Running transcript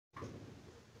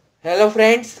Hello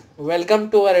friends, welcome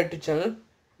to our YouTube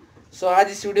channel. आज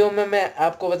इस video में मैं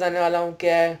आपको बताने वाला हूँ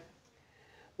क्या है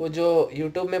वो जो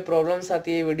यूट्यूब में प्रॉब्लम्स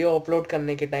आती है वीडियो अपलोड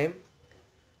करने के टाइम।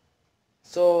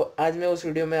 आज मैं उस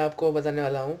वीडियो में आपको बताने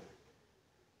वाला हूँ।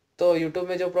 यूट्यूब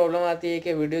में जो प्रॉब्लम आती है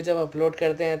कि वीडियो जब अपलोड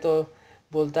करते हैं तो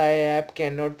बोलता है app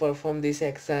can not perform this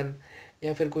action,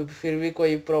 या फिर भी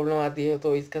कोई प्रॉब्लम आती है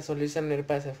तो इसका सॉल्यूशन मेरे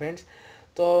पास है फ्रेंड्स।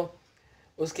 तो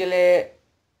उसके लिए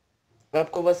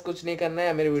आपको बस कुछ नहीं करना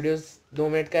है, मेरे वीडियोस 2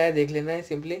 मिनट का है, देख लेना है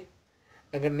सिंपली।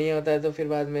 अगर नहीं होता है तो फिर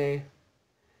बाद में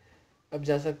अब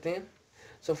जा सकते हैं।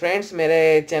 फ्रेंड्स,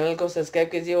 मेरे चैनल को सब्सक्राइब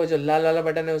कीजिए, वो जो लाल वाला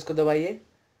बटन है उसको दबाइए।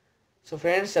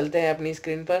 फ्रेंड्स, चलते हैं अपनी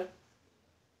स्क्रीन पर।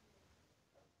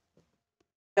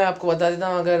 मैं आपको बता देता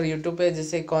हूँ अगर यूट्यूब पे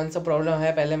जैसे कौन सा प्रॉब्लम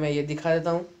है, पहले मैं ये दिखा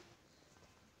देता हूँ।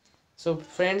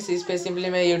 फ्रेंड्स, इस पे सिंपली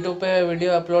मैं यूट्यूब पे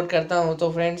वीडियो अपलोड करता हूँ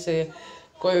तो फ्रेंड्स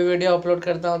कोई भी वीडियो अपलोड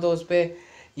करता हूँ तो उस पर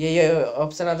ये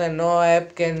ऑप्शन आता है, no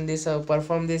app can this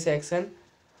perform this action.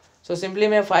 Simply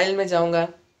मैं फाइल में जाऊँगा।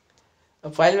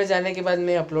 अब फाइल में जाने के बाद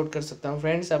मैं अपलोड कर सकता हूँ।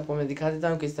 फ्रेंड्स, आपको मैं दिखा देता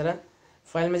हूँ किस तरह।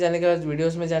 फाइल में जाने के बाद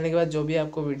वीडियोस में जाने के बाद जो भी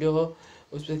आपको वीडियो हो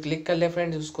उस पर क्लिक कर ले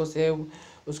फ्रेंड्स,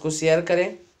 उसको शेयर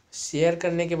करें। शेयर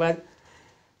करने के बाद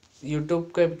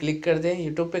यूट्यूब पे क्लिक कर दें।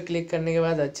 यूट्यूब पे क्लिक करने के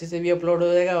बाद अच्छे से भी अपलोड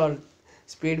हो जाएगा और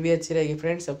स्पीड भी अच्छी रहेगी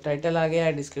फ्रेंड्स। सब टाइटल आ गया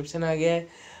है, डिस्क्रिप्शन आ गया है,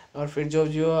 और फिर जो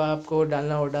जो आपको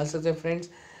डालना हो डाल सकते हैं फ्रेंड्स।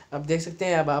 अब देख सकते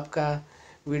हैं, अब आपका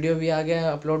वीडियो भी आ गया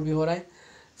है, अपलोड भी हो रहा है।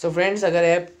 फ्रेंड्स, अगर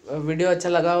ऐप वीडियो अच्छा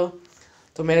लगा हो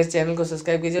तो मेरे चैनल को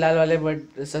सब्सक्राइब कीजिए, लाल वाले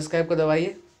बट सब्सक्राइब को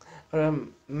दबाइए, और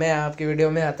मैं आपकी वीडियो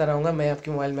में आता रहूँगा, मैं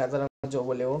आपके मोबाइल में आता रहूँगा जो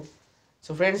बोले वो।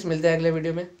 फ्रेंड्स, मिलते हैं अगले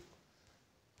वीडियो में।